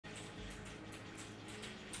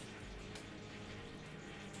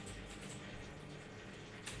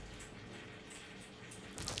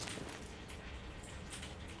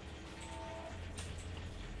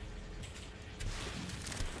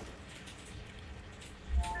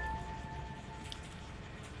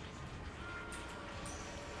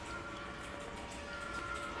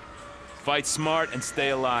Fight smart and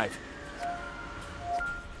stay alive.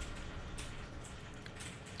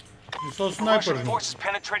 The Russian forces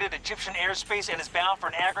penetrated Egyptian airspace and is bound for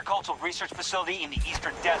an agricultural research facility in the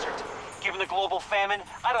eastern desert. Given the global famine,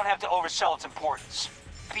 I don't have to oversell its importance.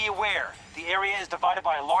 Be aware, the area is divided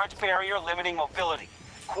by a large barrier limiting mobility.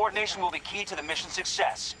 Coordination will be key to the mission's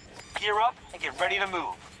success. Gear up and get ready to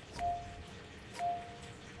move.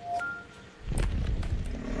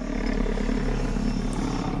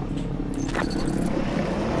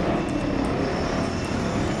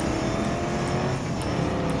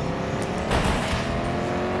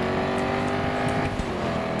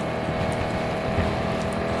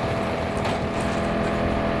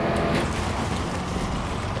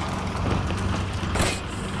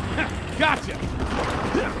 Gotcha!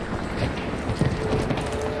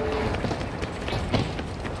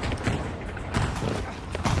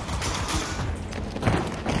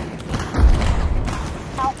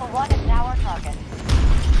 Alpha 1 is now our target.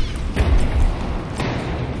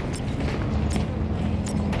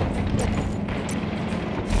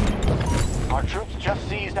 Our troops just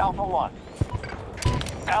seized Alpha 1.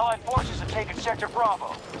 Allied forces have taken Sector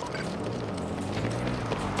Bravo.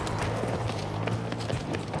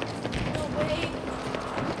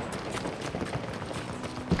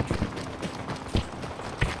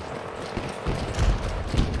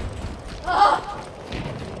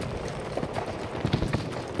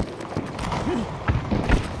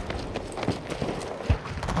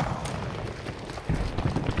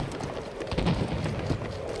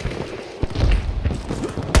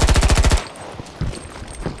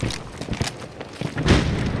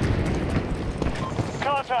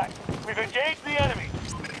 Contact! We've engaged the enemy!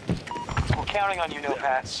 We're counting on you,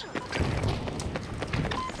 Nopats.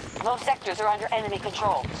 Most sectors are under enemy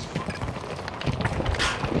control.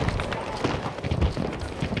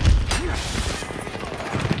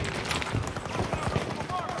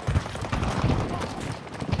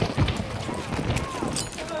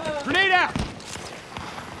 Grenade out!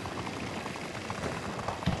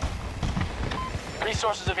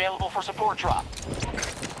 Resources available for support drop.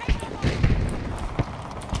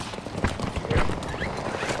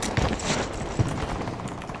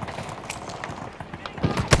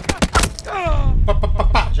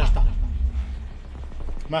 Pá, já está.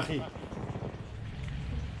 Marri.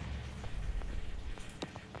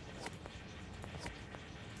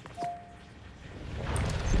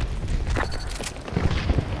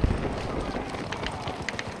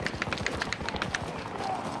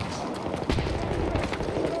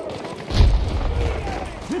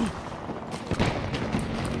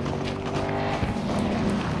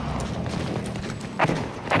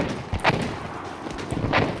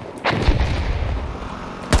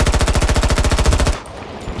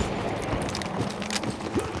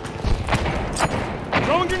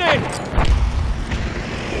 Throwing grenade!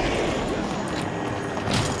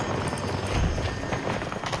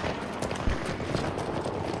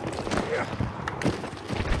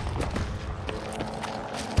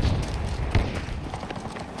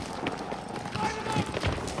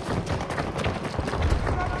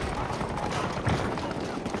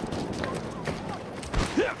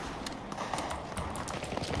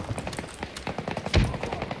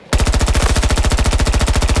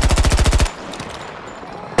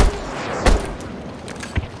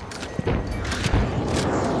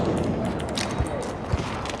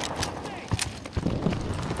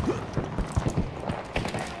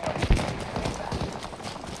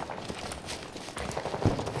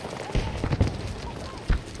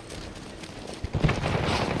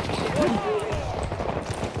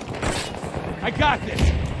 I got this!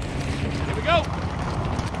 Here we go!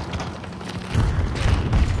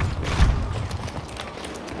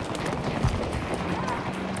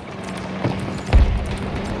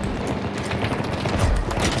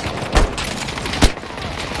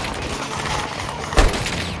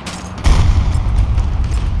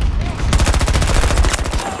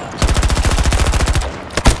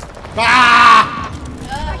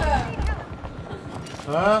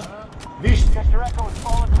 Viste?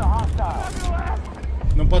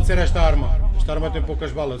 Não pode ser esta arma. Esta arma tem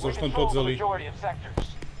poucas balas, eles estão todos ali.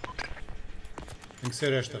 Tem que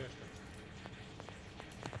ser esta.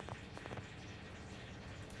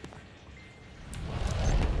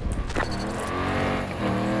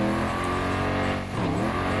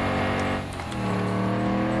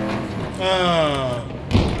 Ah.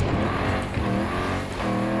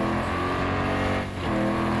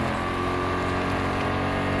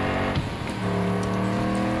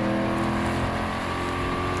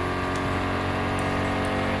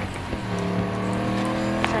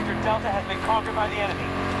 Sector Delta has been conquered by the enemy.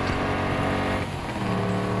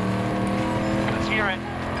 hear it.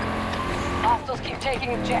 Hostiles keep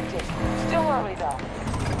taking objectives. Still early, though.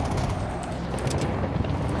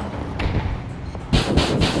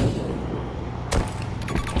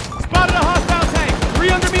 Spotted a hostile tank!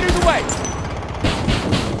 300 meters away!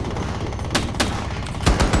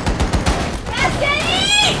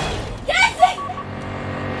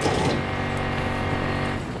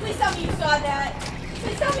 Please tell me you saw that.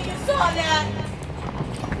 Please tell me you saw that.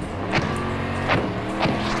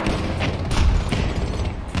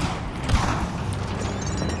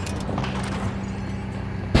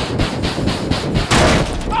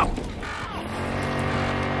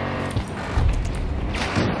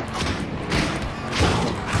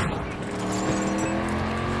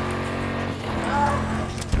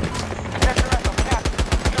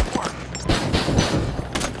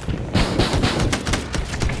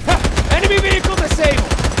 Enemy vehicle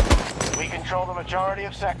disabled! We control the majority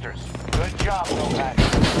of sectors. Good job, Nomad.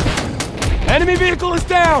 Enemy vehicle is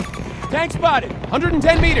down! Tank spotted!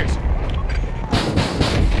 110 meters!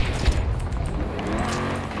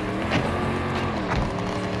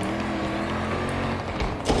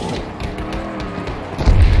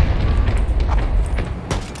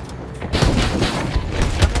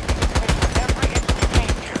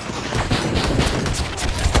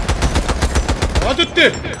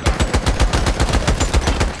 Hadi.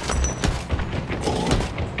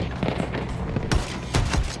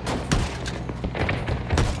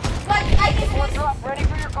 What? I just Force up, ready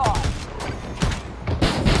for your call.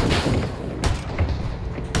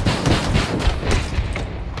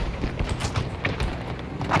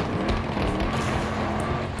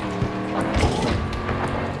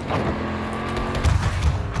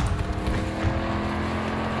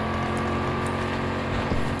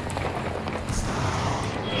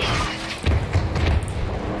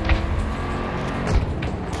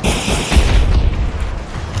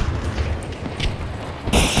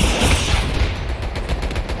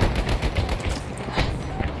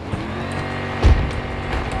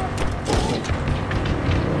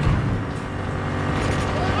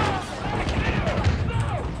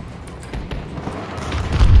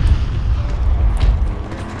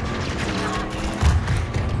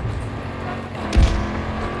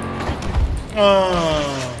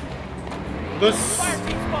 This. Fire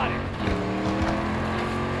team spotted!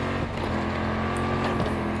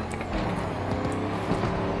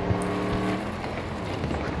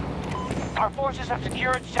 Our forces have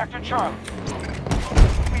secured Sector Charlie.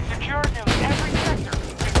 We've secured nearly every sector.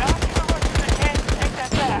 Do not give the Russians a chance to take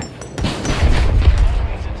that back.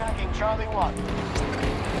 Enemies attacking Charlie 1.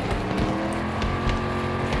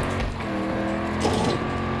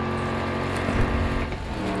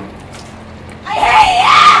 I hate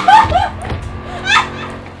you!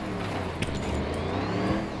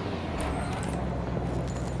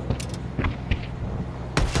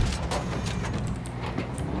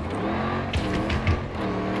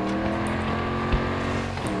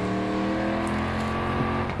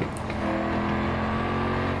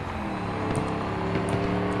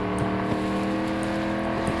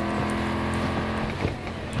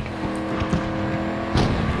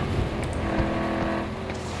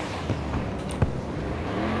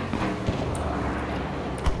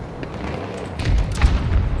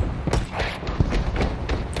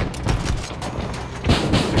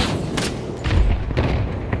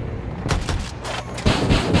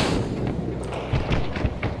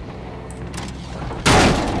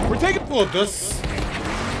 Taking Foda-se.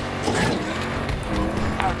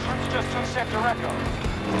 Our troops just took Sector Echo.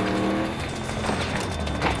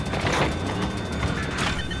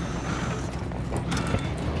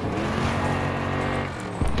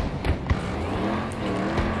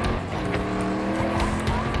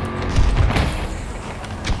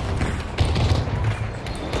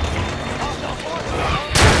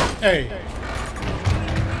 Ei.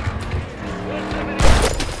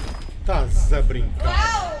 Estás a brincar.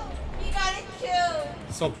 Wow! You got it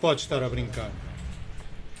too! Só pode estar a brincar.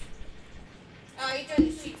 Oh, he turned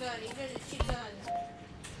his cheeks on. He turned his cheeks on.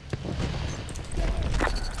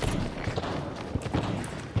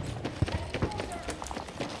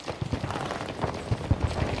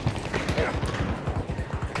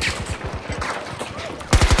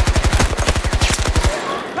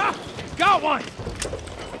 Ha! Got one!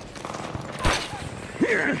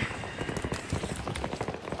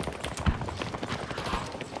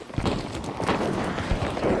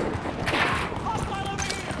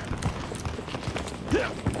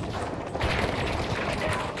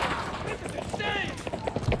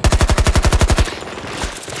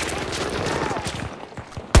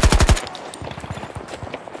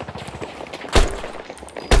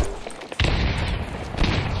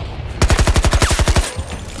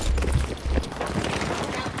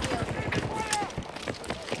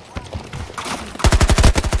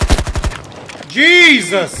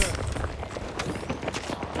 Jesus!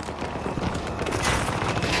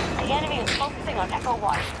 The enemy is focusing on Echo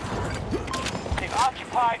 1. They've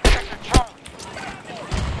occupied Sector Charlie.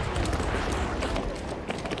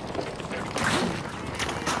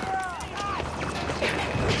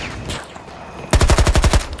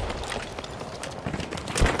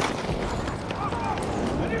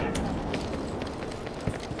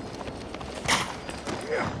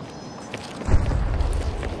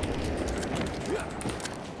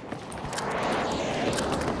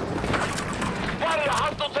 Spotted a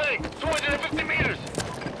hostile tank, 250 meters.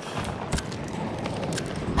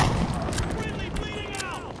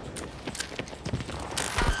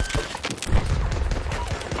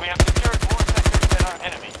 We have secured more sectors than our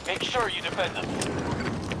enemy. Make sure you defend them.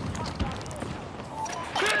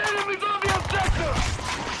 Enemies on the objective!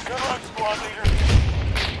 Good luck, squad leader.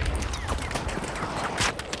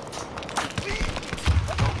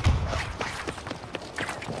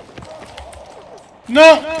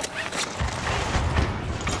 No!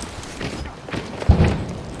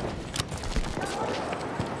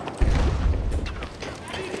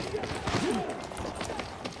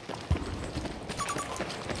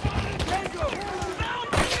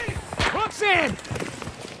 Hooks in!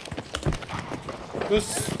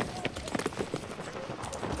 This...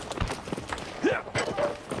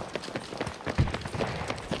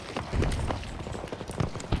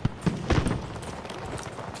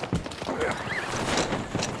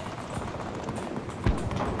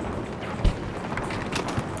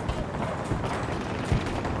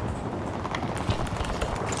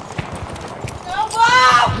 No,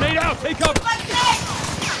 wow! Grenade out! Take cover! What's this?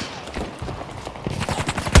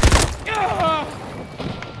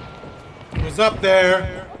 It was up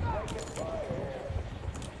there.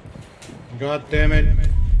 God damn it.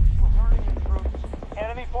 We're hurting you, troops.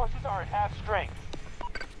 Enemy forces are at half strength.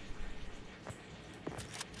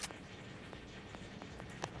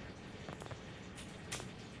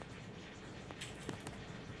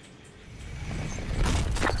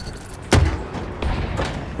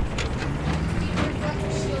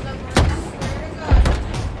 Shield up, I swear to God.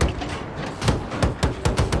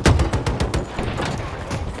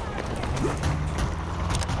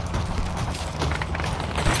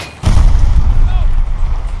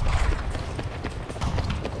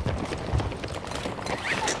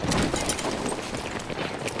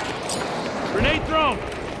 Grenade thrown!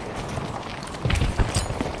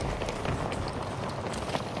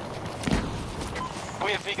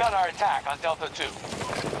 We have begun our attack on Delta 2.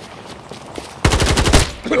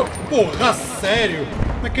 Porra, sério?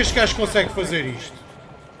 Como é que este gajo consegue fazer isto?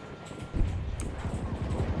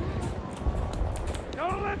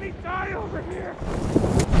 Don't let me die over here!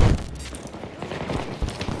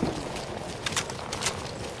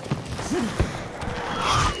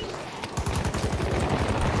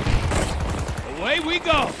 Away we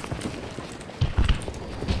go!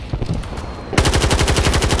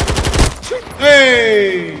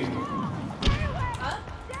 Hey!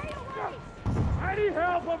 I need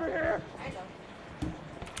help over here! I know.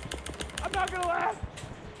 I'm not gonna last!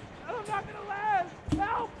 I'm not gonna last!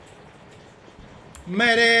 Help!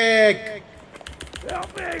 Medic!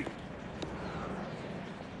 Help me!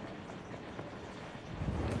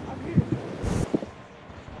 I'm here.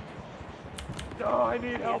 Oh, I need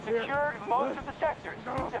We have help here. secured most of the sectors.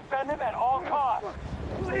 Defend them at all costs.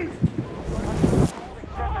 Please!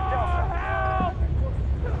 Sector Delta. Help!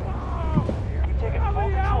 You've taken full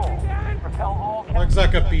control. Repel all Jak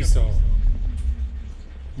zakapisał.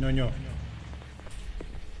 No nie.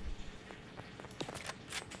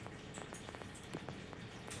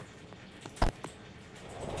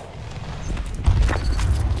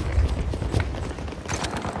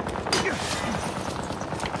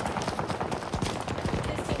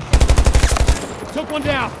 Took one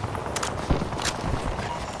down!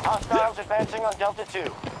 Hostiles advancing on Delta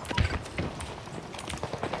 2.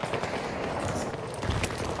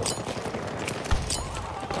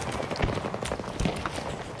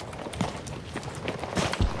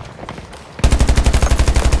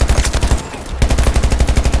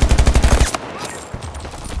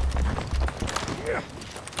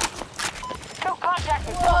 No contact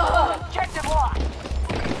with Delta 1. Objective locked.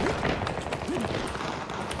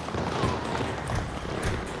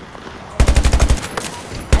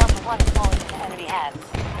 Delta 1 is falling into enemy hands.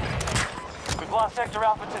 We've lost Sector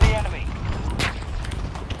Alpha to the enemy.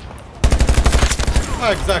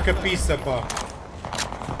 Jak zakapisa, pá.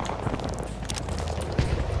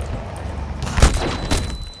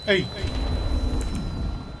 Ei!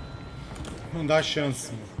 Não dá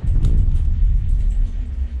chance, mano.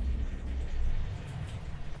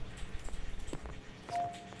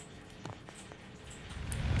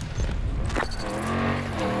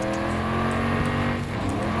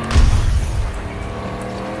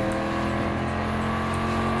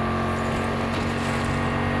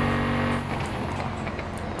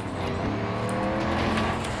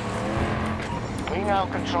 now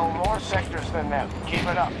control more sectors than them. Keep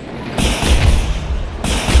it up.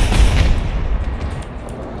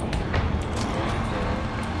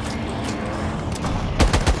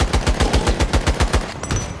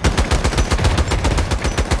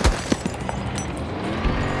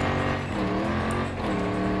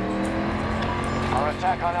 Our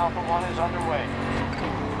attack on Alpha 1 is underway.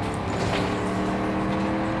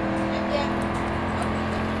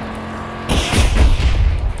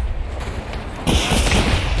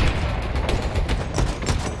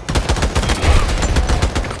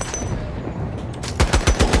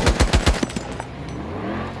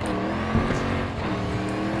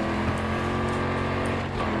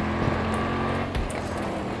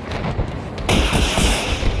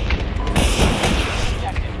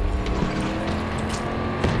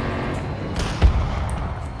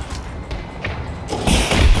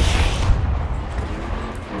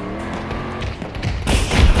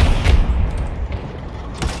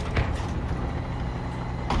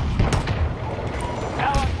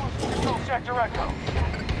 Sector Echo.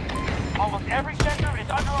 Almost every sector is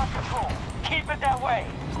under our control. Keep it that way.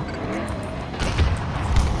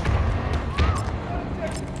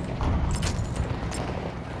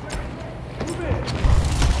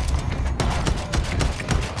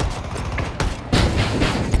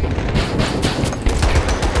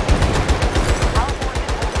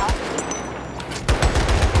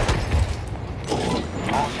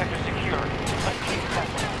 All sectors secure. Let's keep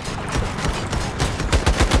pressing.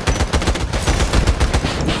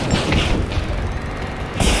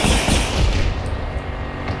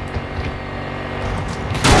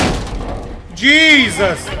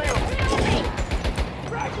 Jesus!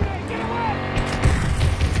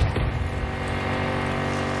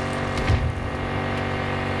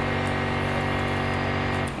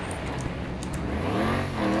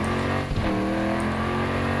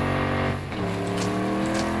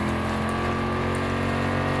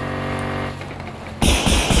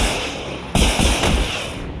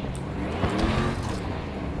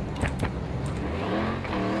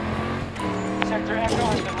 Sector Echo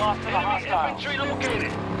has been lost to the hostiles. Infantry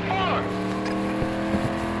located. Forward.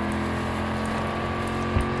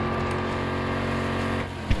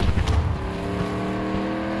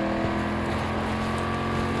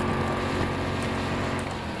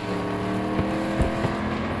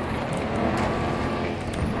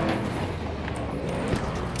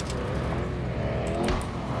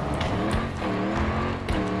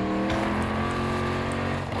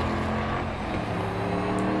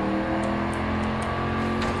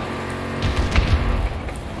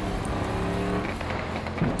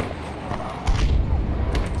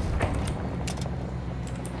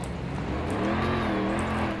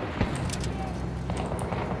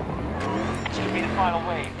 Final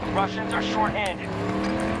wave. Russians are short-handed.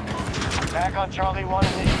 Attack on Charlie 1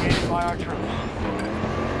 initiated by our troops.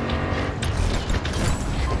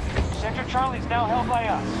 Sector Charlie is now held by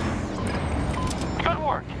us. Good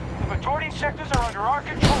work. The majority of sectors are under our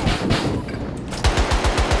control.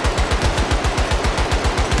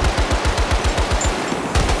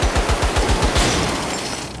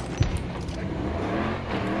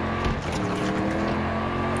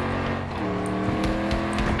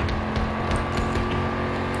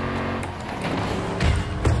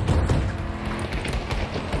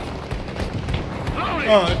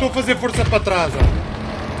 Ah, eu estou a fazer força para trás.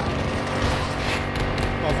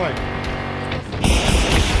 Ó, vai.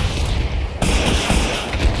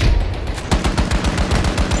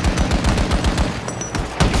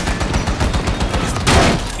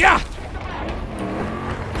 Yeah!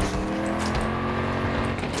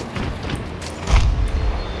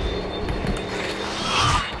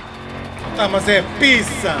 Tá, mas é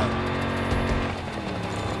pizza!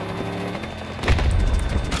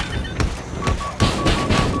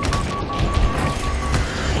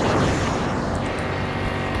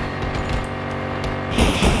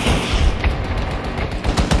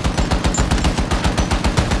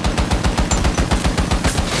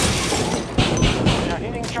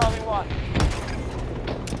 Charlie 1.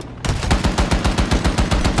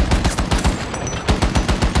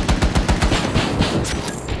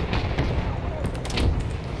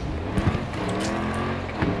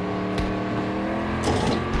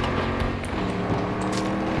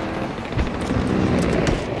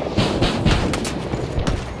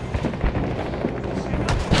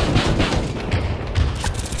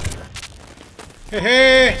 Hey,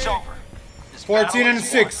 hey. It's over. This 14 battle and is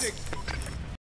 6. won.